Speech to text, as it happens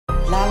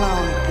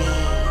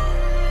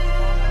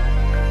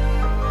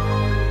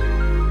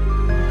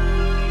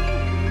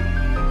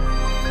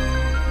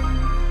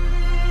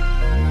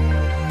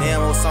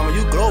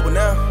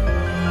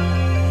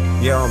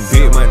Yeah, I'm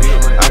big money.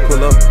 I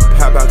pull up,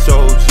 pop out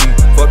your OG.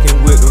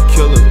 Fucking with them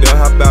killers, they'll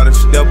hop out and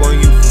step on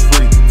you for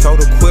free. Told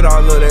her quit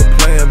all of that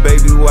playing,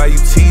 baby, why you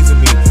teasing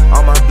me?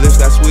 All my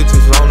bliss got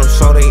switches on them,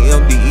 so they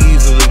empty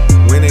easily.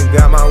 When it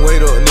got my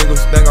weight up,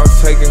 niggas think I'm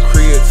taking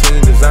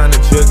creatine,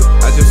 designer jigger.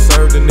 I just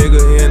served a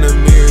nigga in a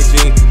mirror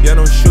jean. Yeah,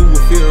 don't shoot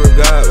with fear of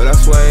God, but I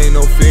swear ain't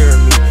no fear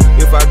in me.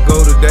 If I go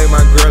today,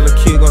 my girl and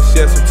kid gon'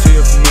 shed some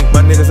tears for me.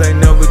 My niggas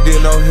ain't never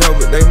did no help,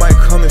 but they might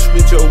come and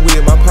split your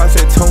wig. My pops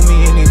had told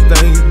me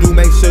anything you do,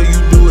 make sure you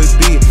do it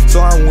big. So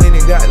I went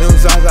and got them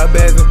Zaza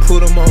bags and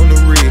put them on the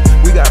rig.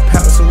 We got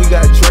Pouts and we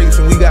got Drakes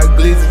and we got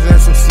Glizzes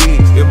and some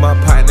Cigs. If my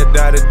partner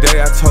died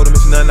today, I told him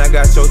it's nothing, I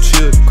got your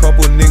children.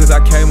 Couple niggas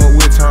I came up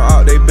with turn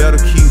out, they better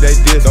keep they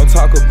diss. Don't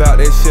talk about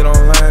that shit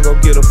online, go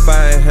get a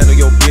fire and handle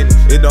your business.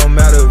 It don't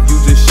matter if you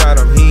just shot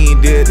him, he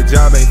ain't dead, the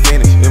job ain't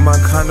finished. In my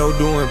condo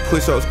doing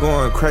push-ups,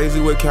 going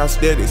crazy with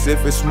calisthenics.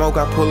 If it's smoke,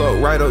 I pull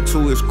up right up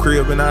to his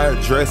crib and I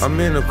address. I'm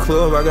in the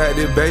club, I got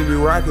this baby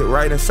rocket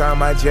right inside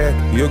my jacket.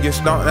 You'll get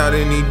stomped out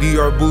in these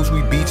DR boots,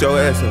 we beat your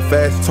ass and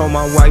fast. Told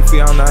my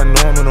wifey I'm not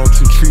normal, don't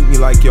you treat me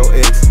like your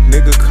ex.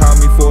 Nigga called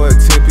me for a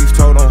 10-piece,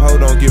 told him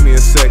hold on, give me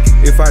a second.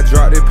 If I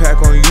drop that pack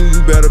on you,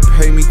 you better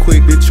pay me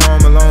quick. Bitch,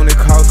 charm alone, it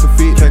costs a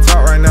fit. Can't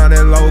talk right now,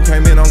 that low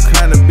came in, I'm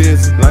kinda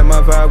busy. Like my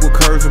vibe with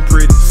curves and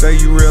pretty. Say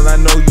you real, I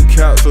know you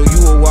count, so you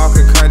a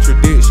walking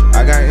contradiction.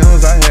 I got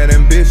M's, I had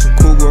ambition.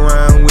 Cougar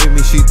around with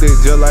me, she thick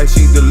just like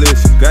she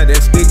delicious. Got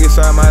that stick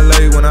inside my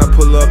leg when I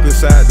pull up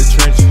inside the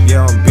trenches.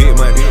 Yeah, I'm big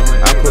money.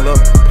 I pull up,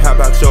 pop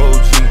out your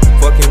OG.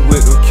 Fucking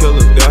with them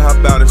killers, they'll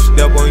hop out and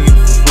step on you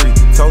for free.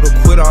 Told her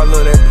quit all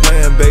of that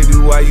playing, baby,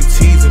 why you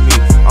teasing me?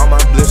 All my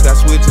bliss got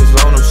switches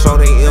on them, so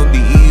they empty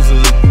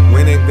easily.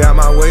 When it got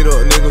my weight up,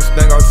 niggas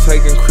think I'm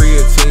taking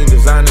creatine,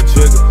 designer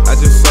jigger. I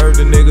just served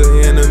a nigga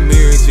in a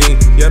mirror jean.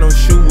 Yeah, don't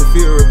shoot with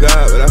fear of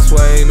God, but I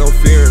swear ain't no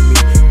fear in me.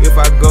 If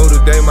I go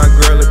today, my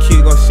girl and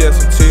kid gon' shed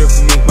some tears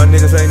for me. My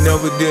niggas ain't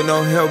never did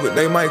no help, but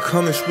they might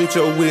come and split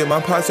your wig.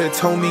 My pops had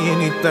told me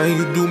anything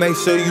you do, make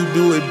sure you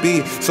do it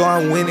big. So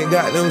I went and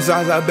got them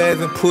Zaza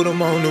bags and put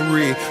them on the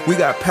rig. We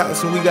got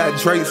Pouts and we got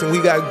Drakes and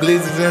we got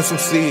Glizzes and some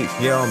Cigs.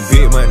 Yeah, I'm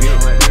big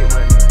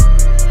money.